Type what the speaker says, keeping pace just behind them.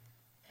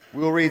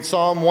We will read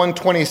Psalm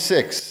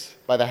 126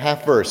 by the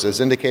half verse,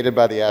 as indicated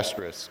by the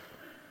asterisk.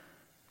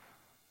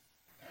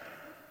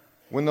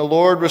 When the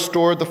Lord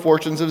restored the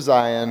fortunes of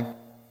Zion,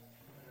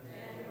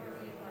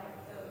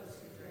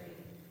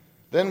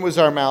 then was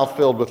our mouth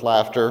filled with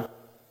laughter.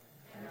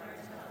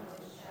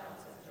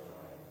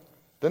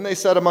 Then they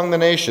said among the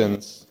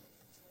nations,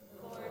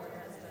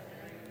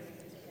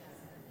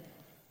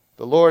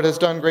 the Lord has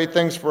done great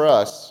things for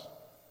us.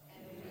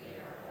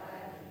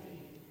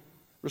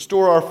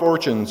 Restore our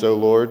fortunes, O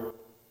Lord.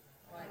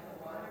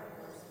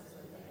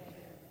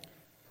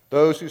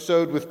 Those who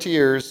sowed with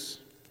tears,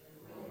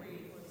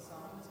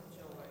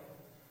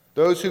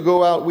 those who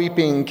go out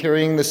weeping,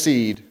 carrying the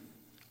seed.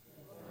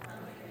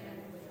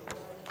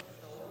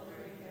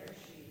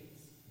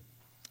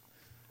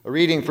 A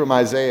reading from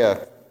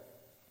Isaiah.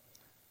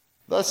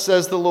 Thus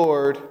says the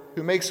Lord,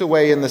 who makes a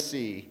way in the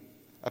sea,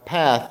 a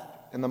path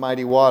in the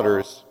mighty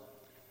waters,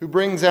 who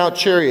brings out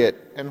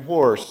chariot and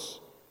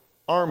horse,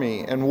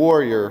 army and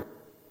warrior.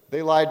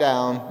 They lie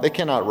down, they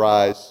cannot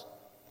rise.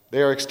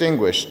 They are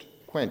extinguished,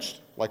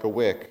 quenched like a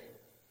wick.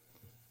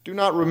 Do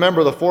not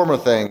remember the former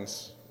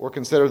things, or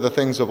consider the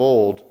things of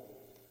old.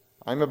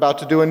 I am about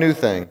to do a new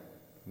thing.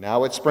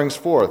 Now it springs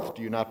forth.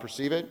 Do you not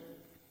perceive it?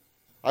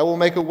 I will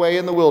make a way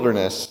in the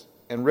wilderness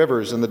and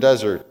rivers in the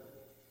desert.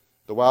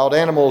 The wild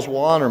animals will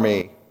honor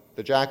me,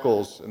 the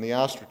jackals and the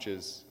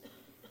ostriches.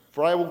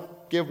 For I will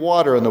give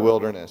water in the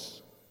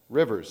wilderness,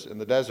 rivers in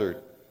the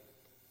desert,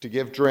 to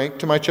give drink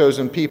to my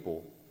chosen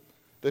people,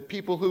 the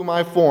people whom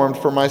I formed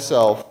for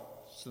myself,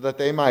 so that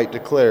they might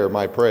declare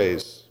my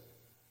praise.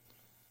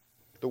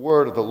 The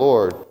word of the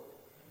Lord.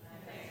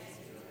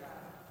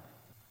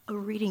 A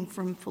reading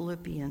from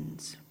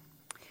Philippians.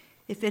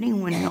 If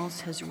anyone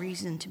else has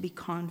reason to be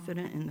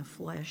confident in the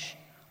flesh,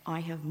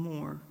 I have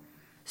more.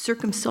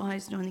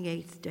 Circumcised on the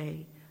 8th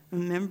day, a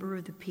member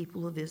of the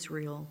people of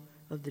Israel,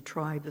 of the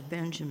tribe of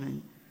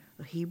Benjamin,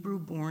 a Hebrew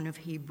born of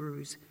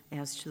Hebrews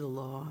as to the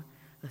law,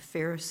 a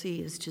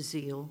Pharisee as to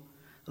zeal,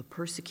 a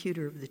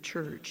persecutor of the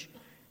church,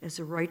 as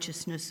a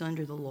righteousness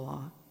under the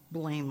law,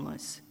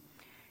 blameless.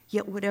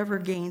 Yet whatever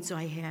gains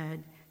I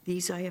had,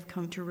 these I have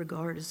come to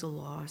regard as a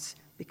loss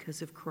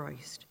because of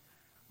Christ.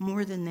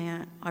 More than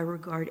that, I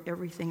regard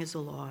everything as a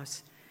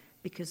loss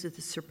because of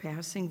the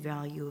surpassing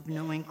value of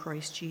knowing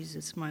Christ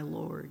Jesus, my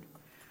Lord.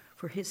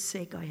 For his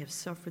sake I have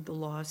suffered the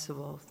loss of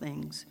all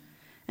things,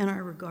 and I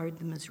regard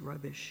them as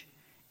rubbish,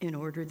 in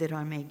order that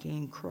I may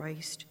gain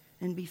Christ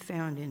and be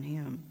found in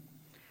him,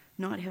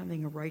 not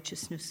having a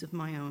righteousness of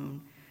my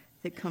own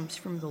that comes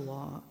from the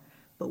law,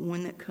 but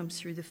one that comes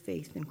through the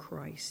faith in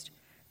Christ,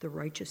 the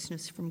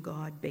righteousness from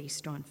God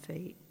based on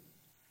faith.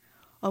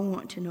 I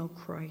want to know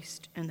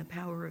Christ and the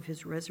power of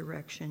his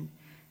resurrection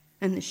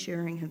and the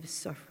sharing of his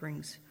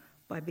sufferings,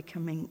 by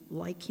becoming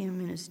like him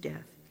in his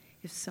death,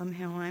 if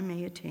somehow I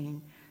may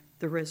attain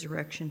the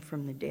resurrection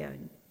from the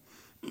dead.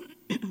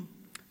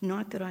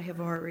 Not that I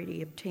have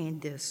already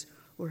obtained this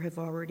or have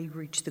already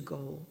reached the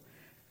goal,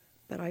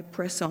 but I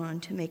press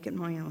on to make it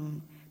my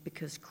own,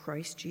 because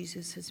Christ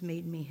Jesus has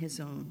made me his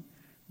own.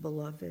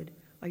 Beloved,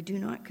 I do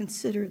not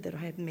consider that I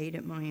have made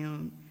it my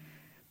own,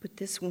 but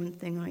this one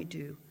thing I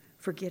do,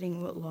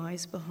 forgetting what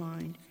lies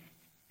behind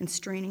and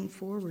straining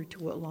forward to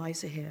what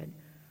lies ahead,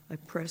 I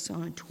press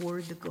on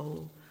toward the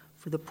goal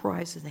for the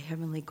prize of the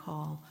heavenly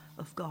call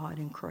of God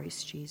in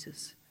Christ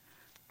Jesus.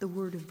 The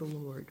word of the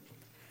Lord.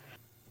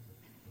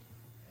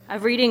 A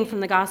reading from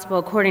the Gospel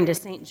according to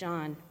St.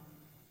 John.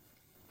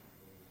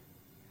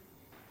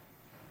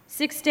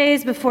 6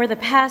 days before the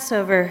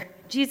Passover,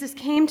 Jesus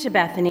came to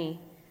Bethany,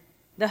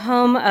 the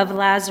home of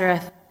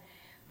Lazarus,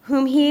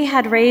 whom he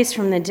had raised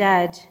from the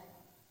dead.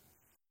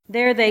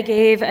 There they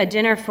gave a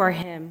dinner for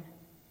him.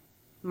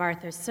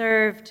 Martha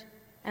served,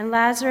 and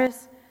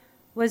Lazarus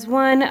was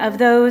one of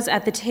those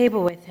at the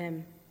table with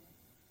him.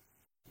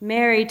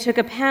 Mary took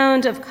a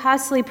pound of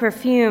costly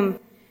perfume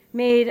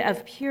made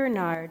of pure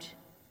nard,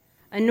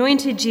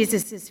 anointed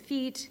Jesus'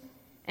 feet,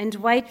 and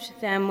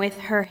wiped them with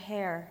her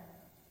hair.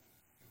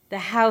 The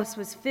house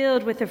was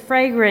filled with the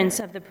fragrance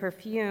of the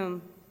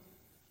perfume.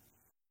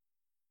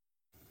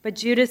 But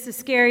Judas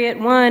Iscariot,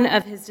 one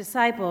of his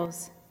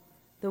disciples,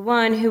 the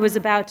one who was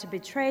about to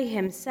betray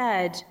him,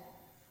 said,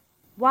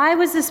 "Why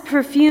was this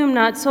perfume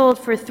not sold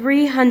for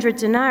 300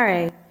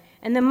 denarii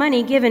and the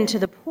money given to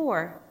the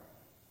poor?"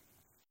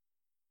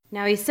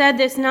 Now he said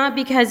this not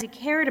because he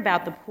cared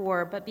about the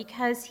poor, but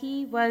because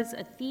he was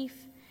a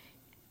thief.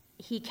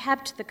 He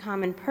kept the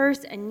common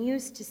purse and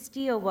used to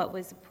steal what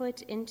was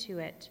put into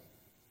it.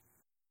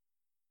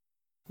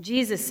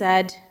 Jesus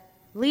said,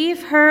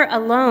 "Leave her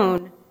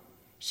alone.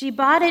 She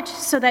bought it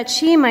so that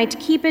she might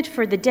keep it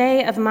for the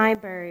day of my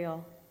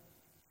burial.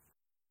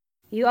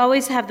 You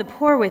always have the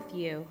poor with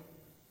you,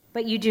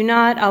 but you do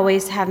not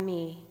always have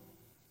me."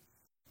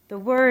 The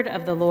word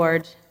of the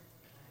Lord.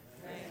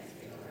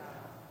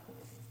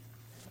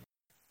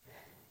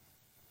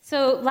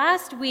 So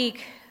last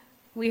week,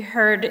 we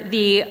heard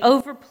the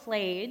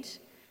overplayed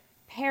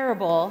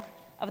parable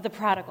of the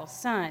prodigal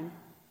son.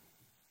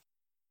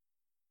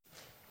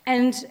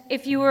 And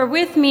if you were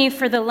with me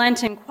for the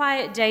Lenten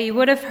Quiet Day, you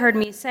would have heard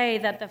me say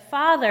that the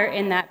Father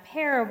in that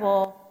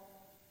parable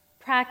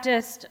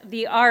practiced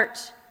the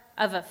art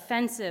of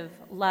offensive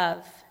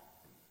love.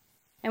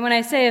 And when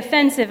I say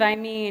offensive, I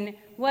mean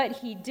what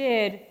he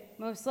did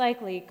most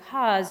likely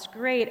caused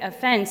great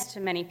offense to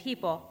many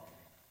people.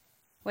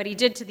 What he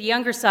did to the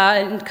younger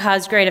son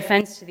caused great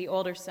offense to the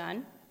older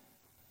son.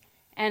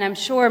 And I'm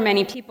sure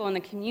many people in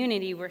the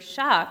community were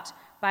shocked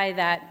by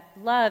that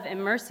love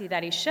and mercy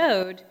that he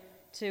showed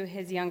to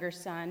his younger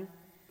son,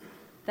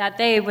 that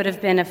they would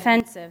have been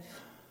offended.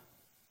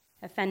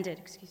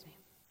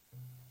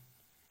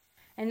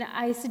 And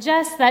I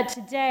suggest that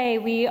today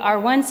we are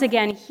once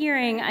again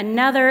hearing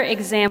another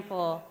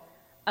example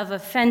of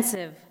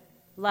offensive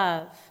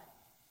love.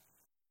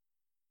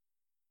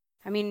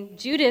 I mean,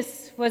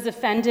 Judas was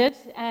offended,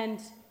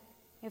 and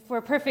if we're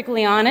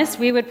perfectly honest,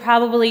 we would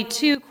probably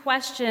too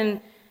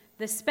question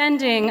the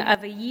spending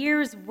of a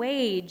year's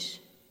wage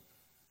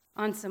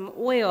on some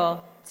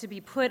oil to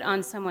be put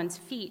on someone's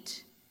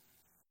feet.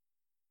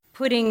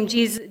 Putting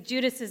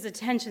Judas's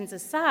attentions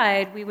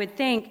aside, we would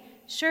think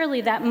surely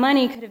that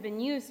money could have been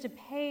used to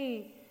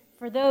pay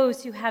for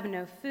those who have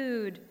no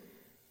food,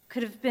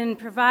 could have been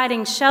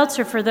providing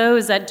shelter for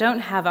those that don't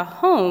have a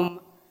home,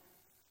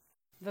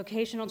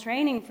 vocational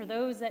training for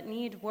those that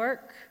need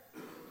work,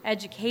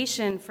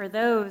 education for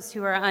those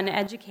who are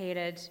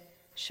uneducated.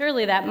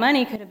 Surely that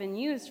money could have been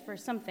used for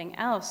something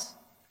else.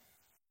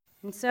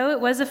 And so it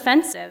was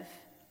offensive.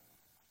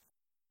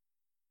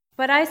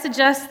 But I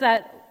suggest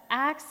that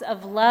acts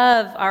of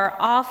love are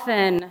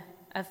often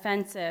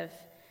offensive.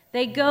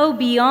 They go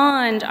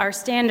beyond our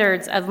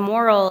standards of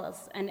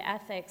morals and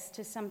ethics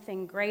to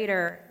something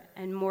greater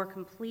and more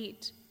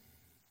complete.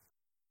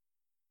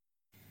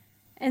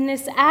 And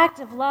this act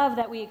of love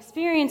that we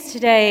experience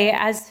today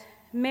as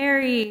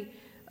Mary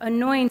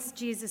anoints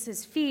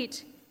Jesus'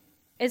 feet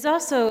is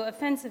also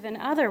offensive in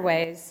other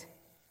ways.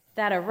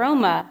 That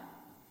aroma,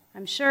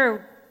 I'm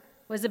sure,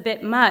 was a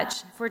bit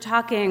much. If we're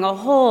talking a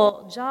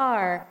whole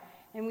jar,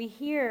 and we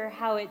hear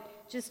how it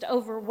just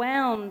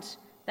overwhelmed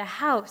the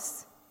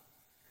house.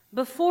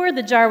 Before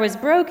the jar was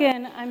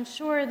broken, I'm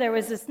sure there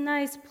was this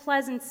nice,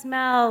 pleasant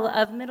smell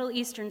of Middle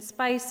Eastern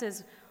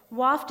spices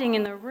wafting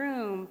in the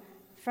room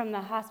from the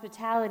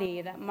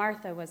hospitality that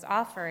Martha was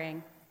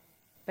offering.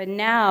 But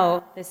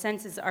now the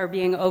senses are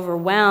being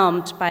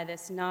overwhelmed by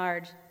this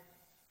nard.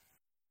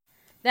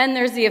 Then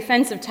there's the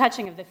offensive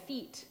touching of the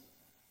feet.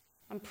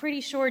 I'm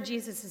pretty sure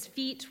Jesus'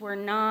 feet were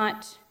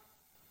not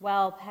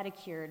well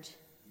pedicured.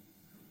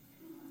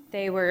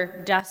 They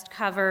were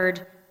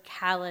dust-covered,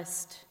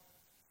 calloused.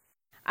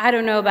 I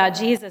don't know about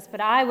Jesus, but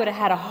I would have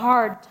had a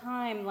hard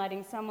time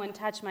letting someone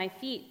touch my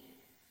feet.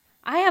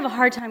 I have a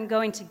hard time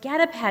going to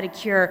get a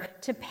pedicure,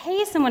 to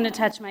pay someone to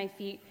touch my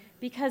feet,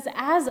 because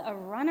as a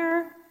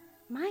runner,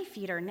 my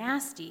feet are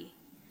nasty.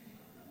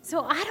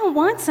 So I don't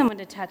want someone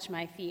to touch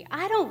my feet.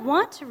 I don't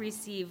want to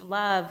receive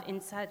love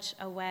in such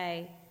a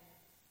way.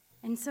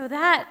 And so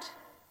that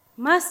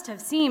must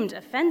have seemed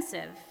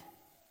offensive.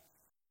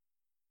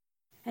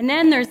 And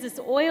then there's this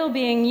oil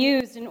being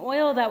used, an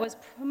oil that was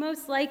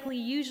most likely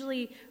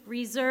usually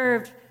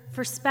reserved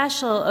for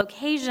special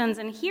occasions.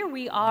 And here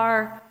we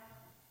are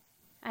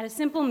at a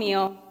simple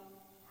meal,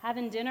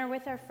 having dinner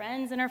with our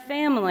friends and our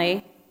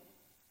family,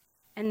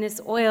 and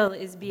this oil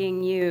is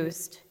being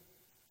used.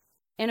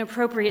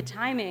 Inappropriate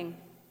timing.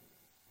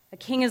 A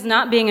king is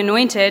not being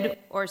anointed,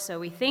 or so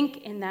we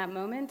think in that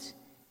moment.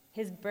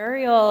 His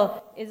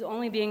burial is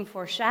only being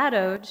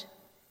foreshadowed.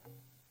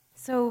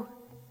 So,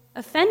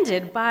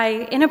 offended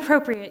by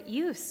inappropriate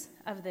use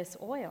of this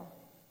oil.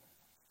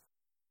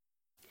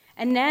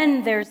 And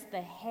then there's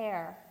the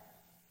hair.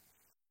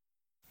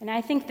 And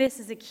I think this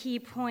is a key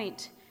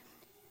point.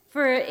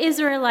 For an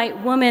Israelite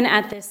woman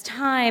at this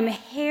time,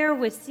 hair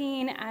was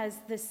seen as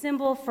the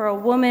symbol for a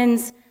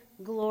woman's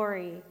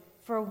glory,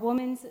 for a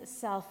woman's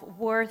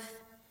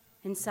self-worth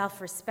and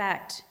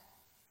self-respect.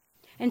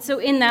 And so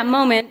in that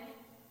moment,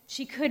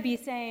 she could be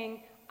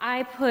saying,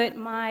 I put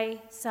my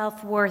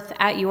self-worth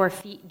at your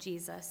feet,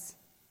 Jesus.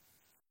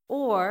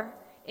 Or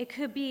it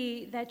could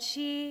be that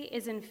she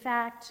is, in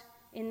fact,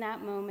 in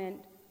that moment,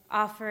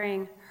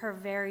 offering her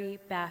very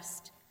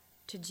best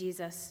to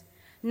Jesus.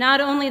 Not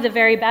only the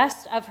very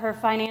best of her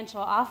financial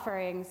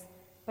offerings,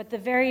 but the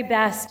very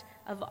best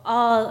of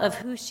all of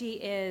who she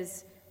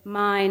is,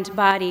 mind,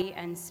 body,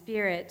 and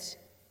spirit.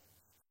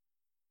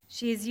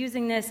 She is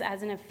using this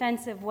as an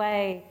offensive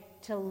way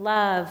to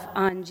love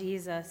on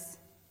Jesus.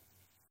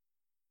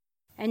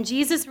 And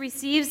Jesus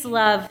receives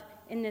love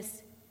in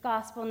this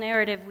gospel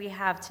narrative we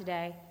have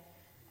today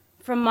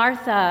from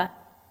Martha,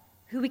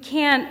 who we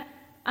can't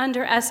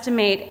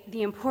underestimate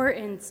the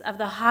importance of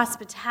the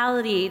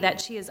hospitality that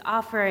she is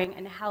offering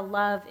and how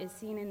love is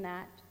seen in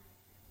that.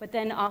 But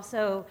then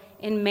also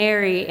in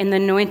Mary, in the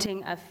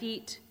anointing of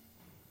feet.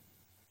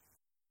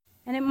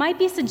 And it might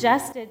be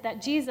suggested that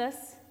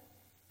Jesus,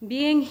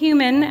 being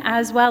human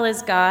as well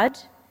as God,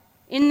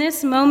 in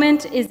this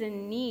moment is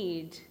in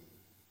need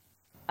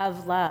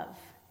of love.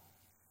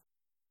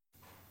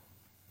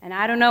 And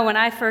I don't know, when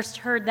I first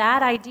heard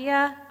that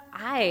idea,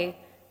 I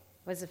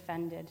was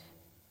offended.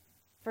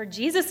 For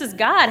Jesus is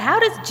God. How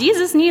does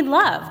Jesus need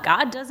love?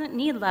 God doesn't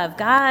need love.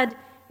 God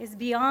is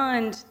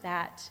beyond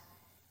that.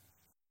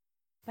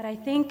 But I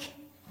think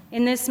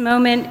in this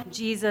moment,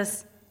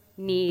 Jesus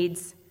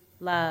needs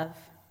love.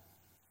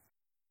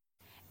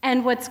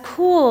 And what's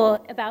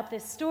cool about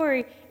this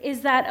story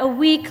is that a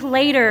week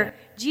later,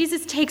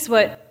 Jesus takes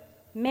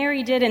what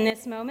Mary did in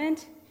this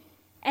moment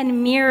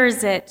and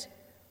mirrors it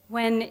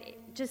when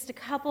just a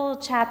couple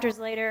chapters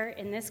later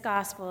in this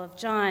Gospel of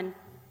John,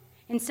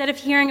 instead of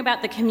hearing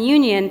about the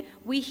communion,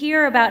 we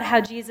hear about how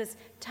Jesus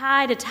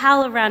tied a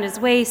towel around his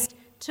waist,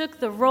 took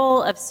the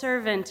role of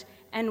servant,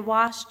 and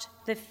washed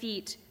the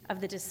feet of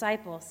the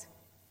disciples.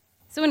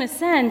 So in a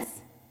sense,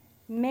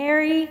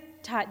 Mary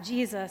taught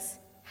Jesus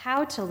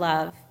how to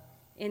love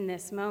in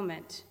this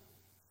moment.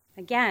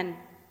 Again,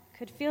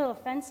 could feel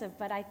offensive,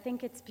 but I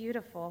think it's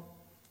beautiful.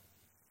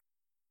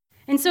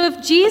 And so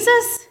if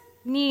Jesus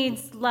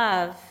needs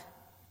love,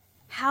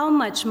 how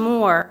much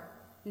more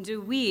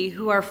do we,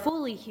 who are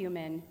fully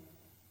human,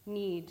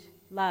 need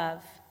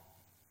love?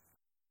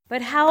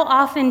 But how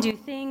often do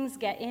things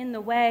get in the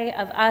way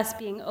of us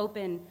being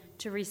open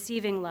to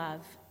receiving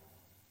love?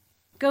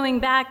 Going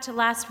back to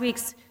last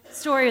week's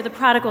story of the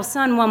prodigal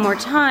son one more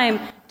time,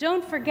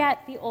 don't forget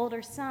the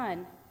older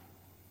son.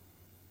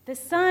 The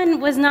son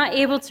was not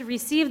able to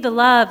receive the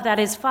love that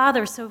his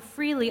father so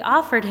freely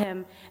offered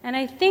him, and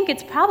I think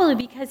it's probably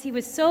because he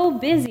was so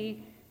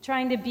busy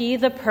trying to be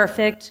the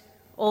perfect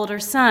older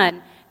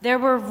son. There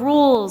were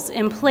rules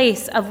in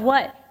place of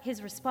what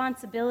his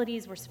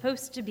responsibilities were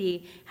supposed to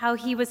be, how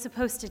he was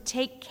supposed to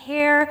take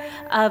care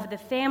of the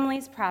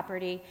family's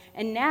property,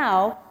 and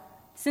now,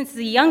 since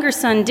the younger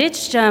son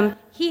ditched him,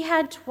 he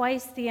had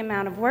twice the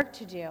amount of work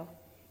to do.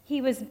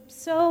 He was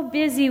so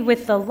busy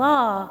with the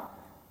law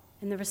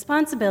and the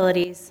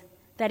responsibilities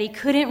that he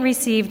couldn't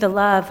receive the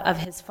love of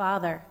his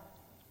father.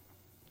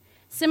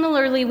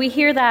 Similarly, we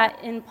hear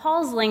that in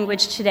Paul's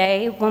language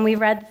today when we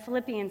read the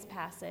Philippians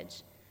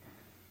passage.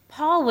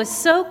 Paul was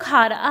so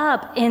caught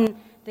up in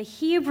the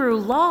Hebrew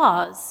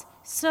laws,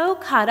 so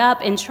caught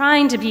up in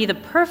trying to be the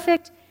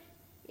perfect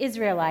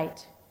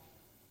Israelite,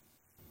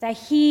 that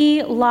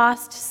he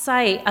lost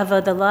sight of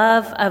the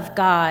love of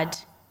God.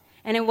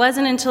 And it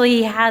wasn't until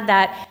he had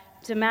that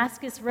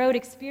Damascus Road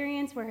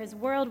experience where his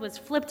world was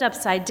flipped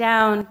upside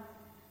down,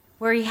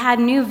 where he had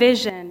new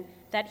vision,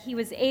 that he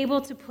was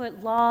able to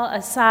put law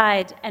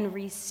aside and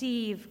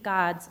receive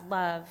God's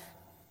love.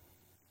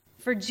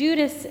 For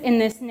Judas in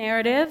this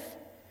narrative,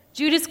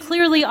 Judas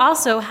clearly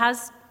also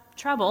has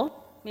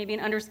trouble, maybe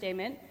an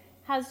understatement,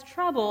 has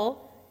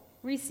trouble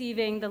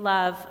receiving the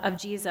love of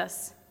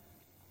Jesus.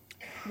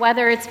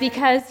 Whether it's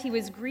because he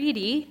was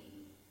greedy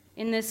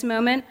in this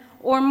moment,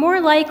 or more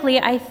likely,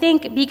 I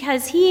think,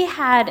 because he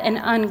had an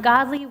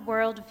ungodly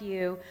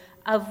worldview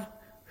of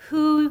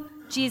who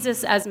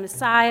Jesus as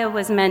Messiah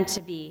was meant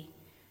to be.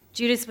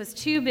 Judas was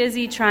too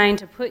busy trying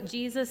to put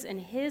Jesus in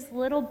his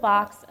little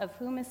box of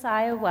who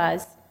Messiah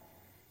was,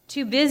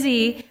 too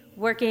busy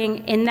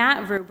working in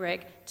that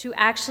rubric to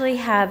actually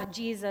have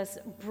Jesus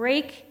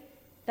break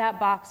that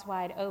box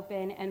wide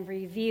open and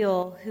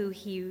reveal who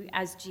he,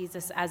 as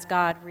Jesus, as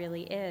God,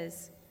 really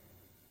is.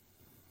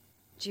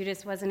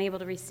 Judas wasn't able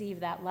to receive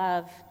that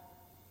love.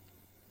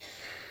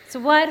 So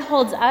what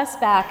holds us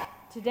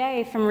back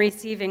today from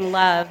receiving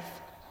love?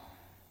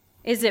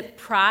 Is it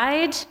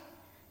pride?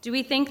 Do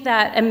we think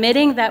that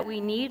admitting that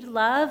we need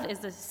love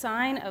is a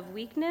sign of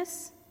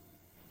weakness?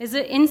 Is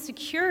it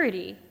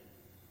insecurity?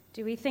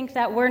 Do we think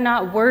that we're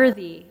not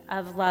worthy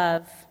of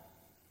love?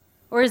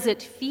 Or is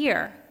it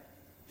fear?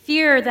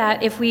 Fear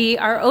that if we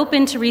are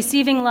open to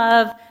receiving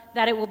love,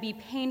 that it will be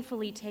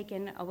painfully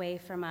taken away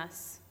from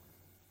us.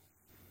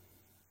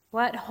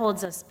 What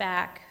holds us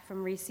back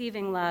from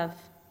receiving love?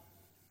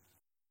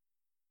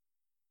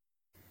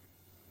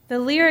 The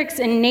lyrics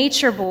in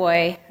Nature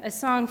Boy, a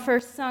song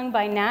first sung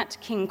by Nat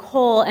King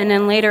Cole and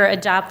then later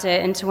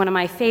adopted into one of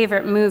my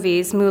favorite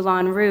movies,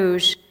 Moulin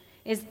Rouge,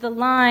 is the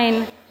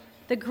line,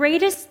 "The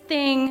greatest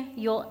thing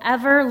you'll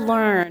ever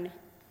learn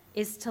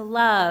is to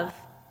love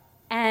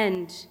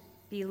and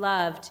be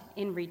loved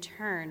in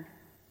return."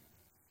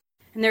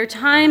 And there are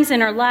times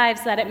in our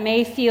lives that it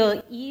may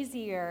feel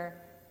easier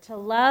to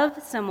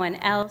love someone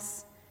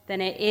else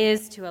than it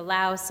is to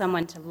allow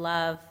someone to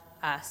love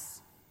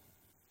us.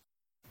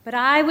 But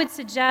I would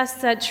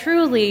suggest that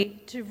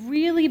truly, to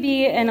really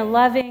be in a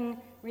loving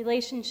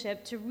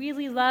relationship, to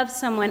really love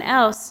someone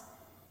else,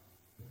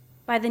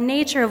 by the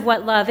nature of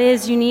what love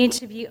is, you need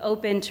to be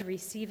open to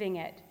receiving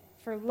it.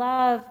 For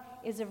love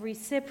is a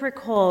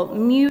reciprocal,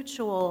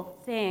 mutual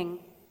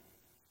thing.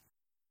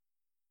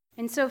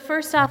 And so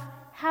first off,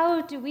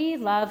 how do we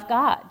love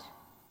God?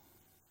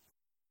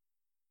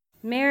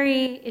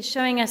 Mary is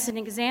showing us an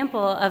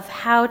example of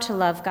how to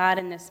love God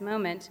in this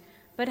moment,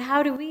 but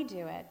how do we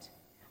do it?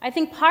 I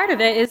think part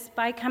of it is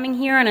by coming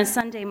here on a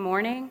Sunday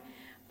morning,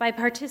 by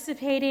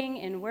participating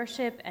in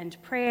worship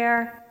and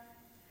prayer,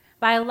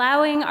 by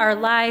allowing our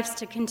lives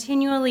to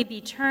continually be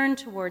turned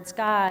towards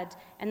God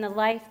and the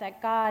life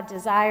that God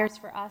desires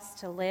for us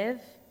to live.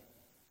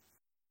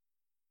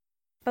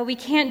 But we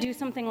can't do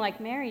something like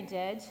Mary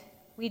did.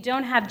 We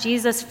don't have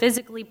Jesus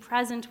physically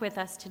present with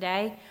us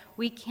today.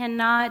 We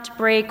cannot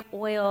break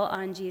oil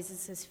on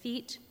Jesus'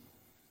 feet.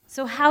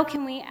 So how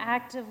can we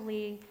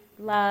actively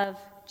love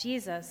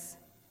Jesus?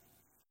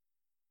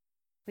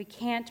 We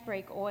can't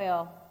break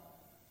oil.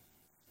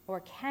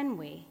 Or can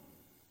we?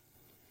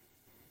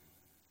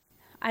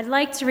 I'd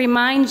like to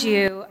remind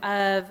you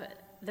of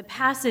the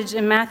passage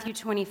in Matthew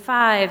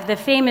 25, the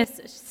famous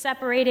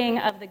separating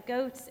of the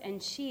goats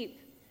and sheep,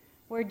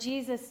 where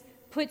Jesus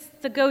puts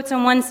the goats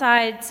on one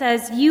side,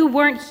 says, "You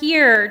weren't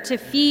here to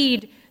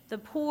feed the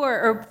poor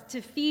or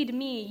to feed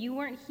me. You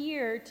weren't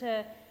here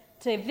to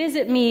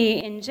visit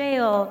me in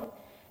jail."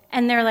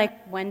 And they're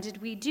like, "When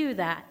did we do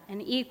that?" And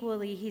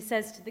equally, he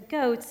says to the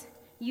goats,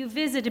 "You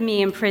visited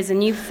me in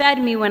prison. You fed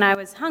me when I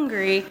was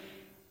hungry."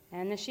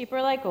 And the sheep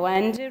are like,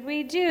 "When did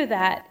we do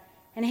that?"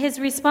 And his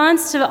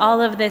response to all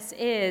of this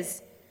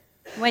is,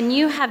 "When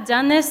you have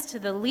done this to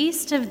the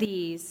least of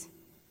these,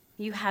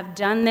 you have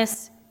done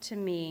this to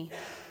me."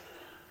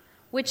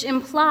 Which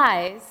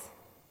implies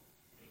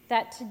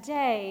that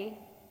today,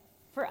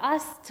 for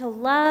us to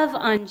love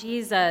on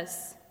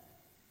Jesus,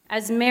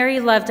 as Mary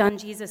loved on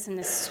Jesus in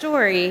this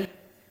story,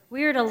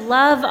 we are to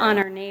love on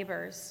our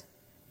neighbors.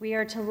 We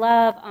are to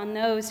love on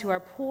those who are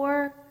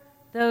poor,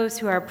 those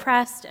who are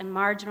oppressed and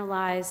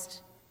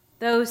marginalized,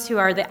 those who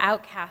are the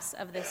outcasts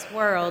of this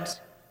world.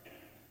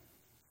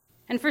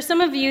 And for some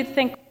of you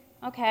think,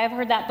 okay, I've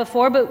heard that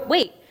before, but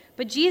wait,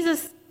 but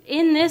Jesus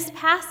in this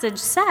passage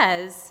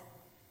says,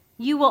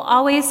 "You will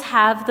always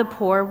have the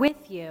poor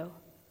with you."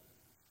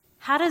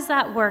 How does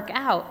that work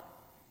out?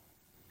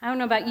 I don't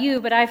know about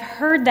you, but I've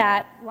heard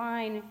that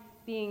line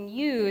being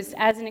used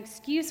as an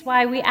excuse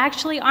why we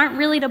actually aren't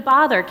really to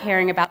bother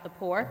caring about the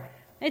poor.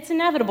 It's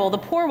inevitable. The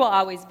poor will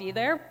always be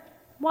there.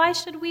 Why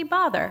should we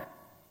bother?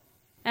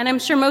 And I'm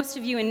sure most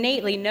of you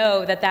innately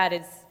know that that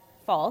is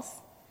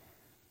false,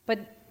 but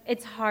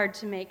it's hard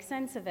to make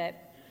sense of it.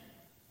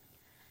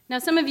 Now,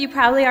 some of you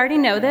probably already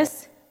know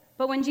this,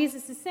 but when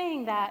Jesus is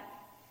saying that,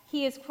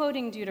 he is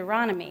quoting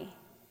Deuteronomy.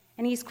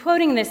 And he's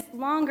quoting this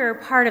longer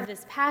part of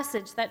this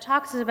passage that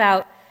talks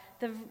about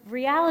the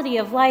reality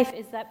of life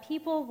is that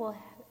people will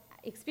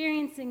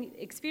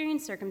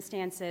experience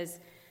circumstances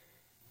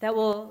that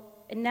will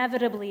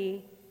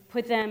inevitably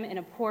put them in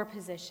a poor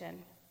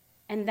position.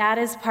 And that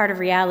is part of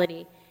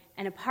reality.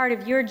 And a part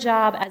of your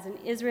job as an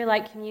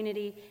Israelite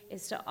community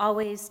is to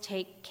always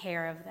take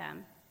care of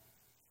them.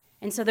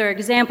 And so there are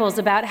examples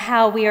about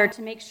how we are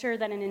to make sure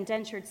that an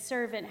indentured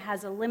servant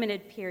has a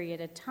limited period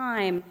of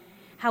time,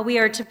 how we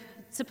are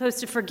supposed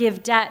to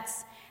forgive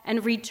debts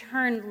and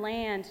return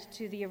land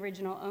to the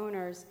original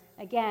owners,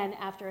 again,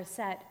 after a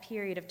set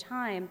period of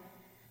time,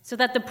 so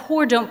that the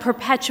poor don't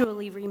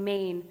perpetually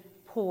remain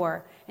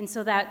poor, and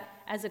so that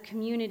as a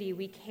community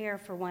we care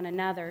for one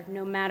another,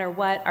 no matter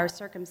what our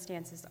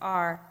circumstances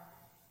are.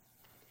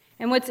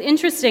 And what's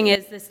interesting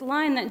is this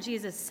line that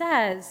Jesus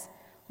says,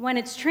 when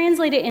it's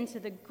translated into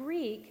the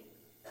Greek,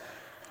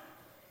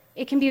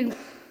 it can be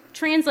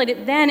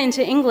translated then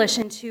into English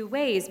in two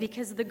ways,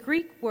 because the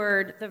Greek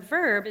word, the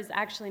verb, is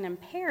actually an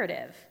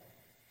imperative.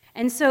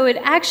 And so it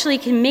actually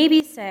can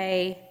maybe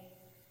say,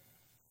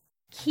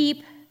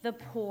 keep the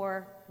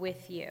poor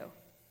with you.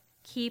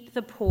 Keep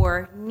the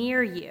poor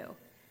near you.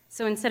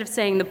 So instead of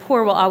saying the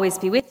poor will always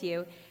be with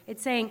you,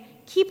 it's saying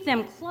keep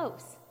them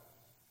close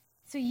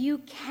so you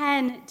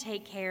can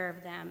take care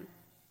of them.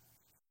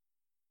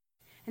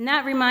 And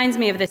that reminds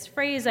me of this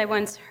phrase I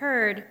once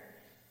heard,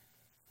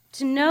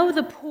 to know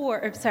the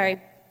poor,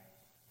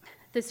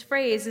 this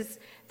phrase is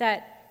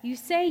that you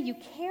say you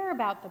care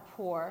about the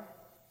poor,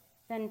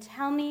 then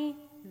tell me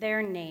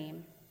their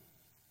name.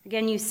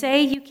 Again, you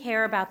say you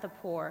care about the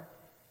poor,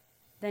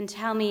 then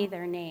tell me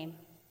their name.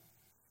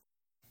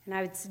 And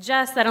I would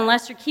suggest that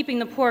unless you're keeping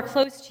the poor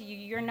close to you,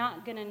 you're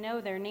not going to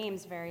know their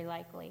names very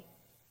likely.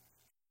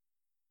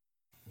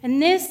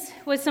 And this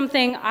was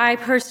something I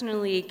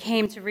personally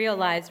came to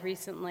realize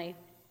recently.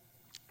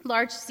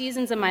 Large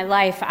seasons of my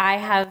life, I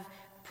have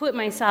put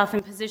myself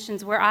in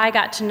positions where I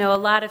got to know a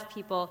lot of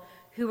people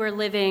who were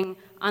living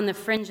on the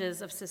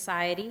fringes of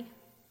society.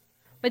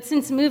 But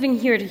since moving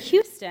here to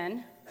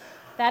Houston,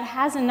 that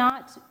has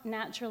not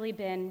naturally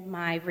been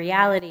my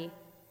reality.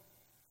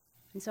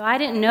 And so I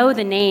didn't know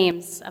the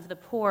names of the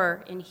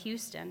poor in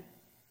Houston.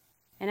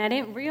 And I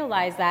didn't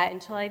realize that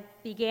until I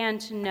began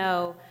to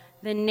know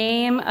the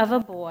name of a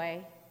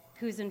boy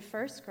who's in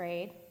first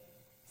grade,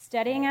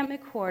 studying at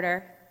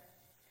McWhorter,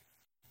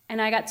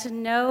 and I got to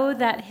know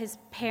that his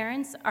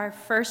parents are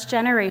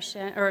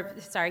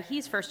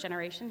he's first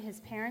generation. His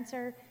parents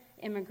are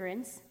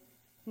immigrants,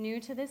 new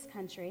to this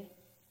country.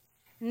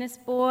 And this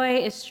boy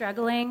is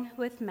struggling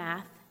with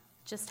math,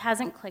 just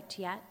hasn't clicked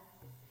yet.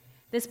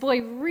 This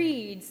boy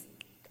reads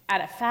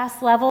at a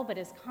fast level, but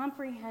his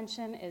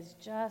comprehension is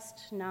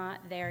just not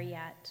there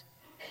yet.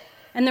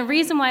 And the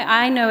reason why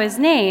I know his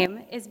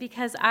name is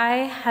because I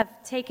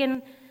have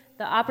taken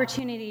the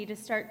opportunity to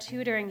start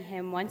tutoring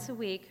him once a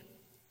week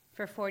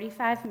for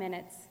 45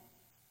 minutes.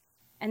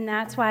 And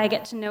that's why I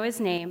get to know his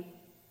name.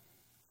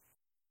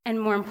 And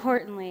more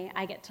importantly,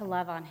 I get to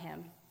love on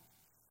him.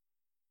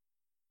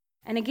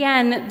 And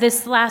again,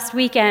 this last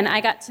weekend,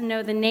 I got to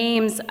know the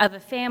names of a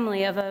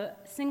family, of a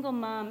single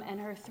mom and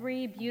her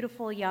 3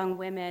 beautiful young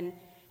women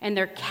and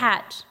their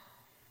cat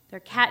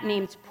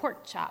named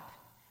Pork Chop.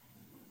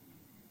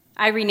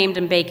 I renamed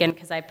him Bacon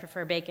because I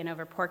prefer bacon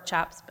over pork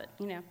chops, but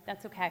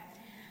that's okay.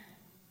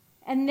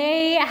 And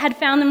they had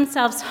found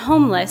themselves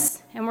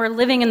homeless and were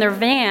living in their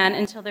van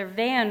until their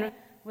van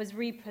was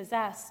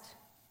repossessed.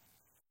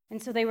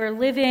 And so they were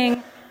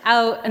living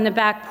out in the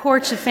back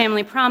porch of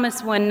Family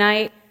Promise one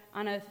night.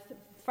 On a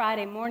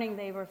Friday morning,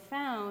 they were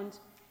found,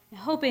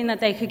 hoping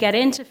that they could get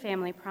into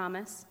Family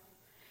Promise.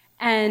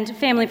 And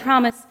Family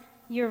Promise,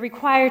 you're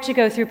required to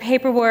go through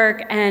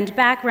paperwork and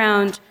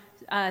background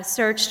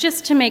search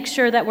just to make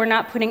sure that we're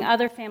not putting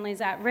other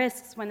families at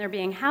risk when they're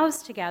being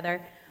housed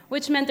together,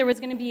 which meant there was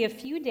going to be a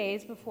few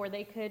days before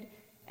they could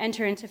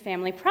enter into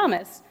Family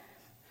Promise,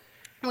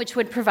 which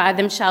would provide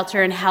them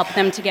shelter and help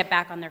them to get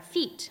back on their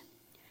feet.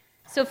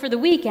 So for the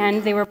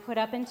weekend, they were put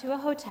up into a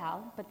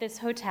hotel, but this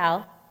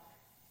hotel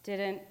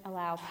didn't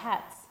allow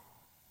pets.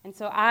 And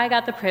so I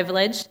got the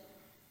privilege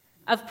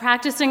of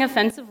practicing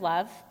offensive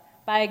love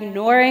by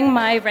ignoring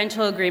my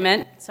rental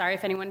agreement. Sorry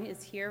if anyone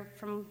is here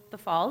from the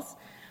Falls.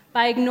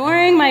 By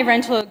ignoring my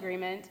rental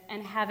agreement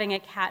and having a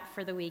cat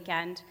for the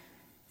weekend,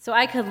 so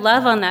I could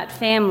love on that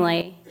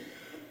family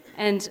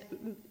and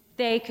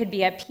they could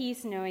be at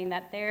peace knowing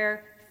that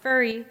their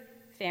furry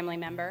family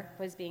member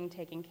was being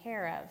taken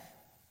care of.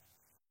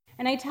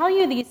 And I tell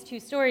you these 2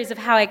 stories of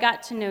how I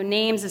got to know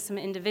names of some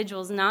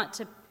individuals, not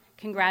to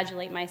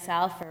congratulate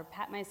myself or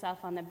pat myself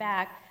on the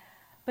back,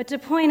 but to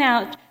point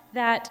out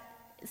that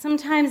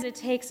sometimes it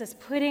takes us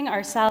putting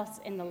ourselves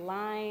in the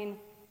line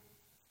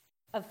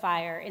of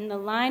fire, in the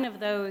line of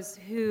those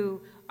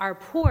who are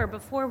poor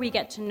before we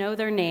get to know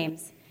their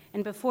names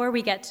and before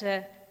we get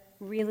to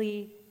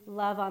really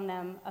love on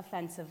them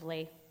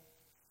offensively.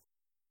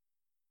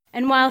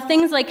 And while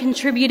things like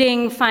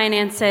contributing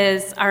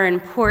finances are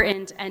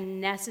important and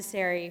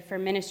necessary for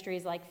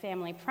ministries like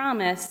Family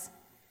Promise,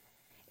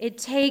 it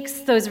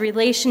takes those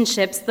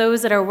relationships,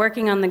 those that are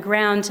working on the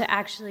ground, to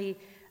actually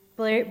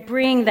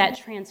bring that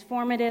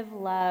transformative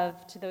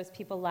love to those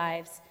people's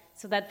lives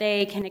so that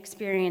they can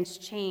experience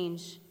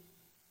change.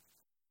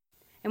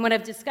 And what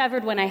I've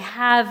discovered when I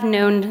have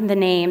known the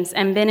names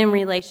and been in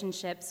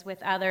relationships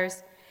with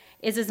others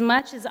is as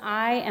much as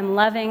I am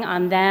loving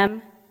on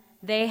them,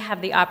 they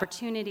have the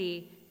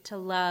opportunity to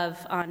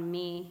love on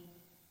me.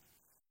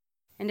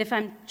 And if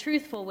I'm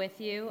truthful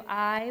with you,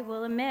 I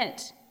will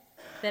admit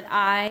that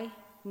I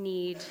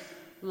need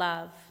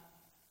love.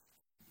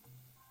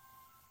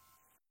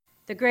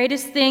 The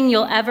greatest thing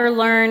you'll ever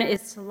learn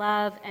is to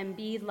love and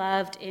be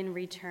loved in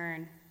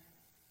return.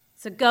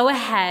 So go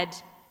ahead,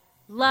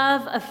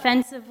 love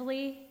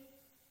offensively,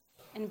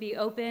 and be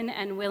open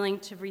and willing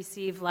to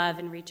receive love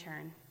in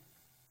return.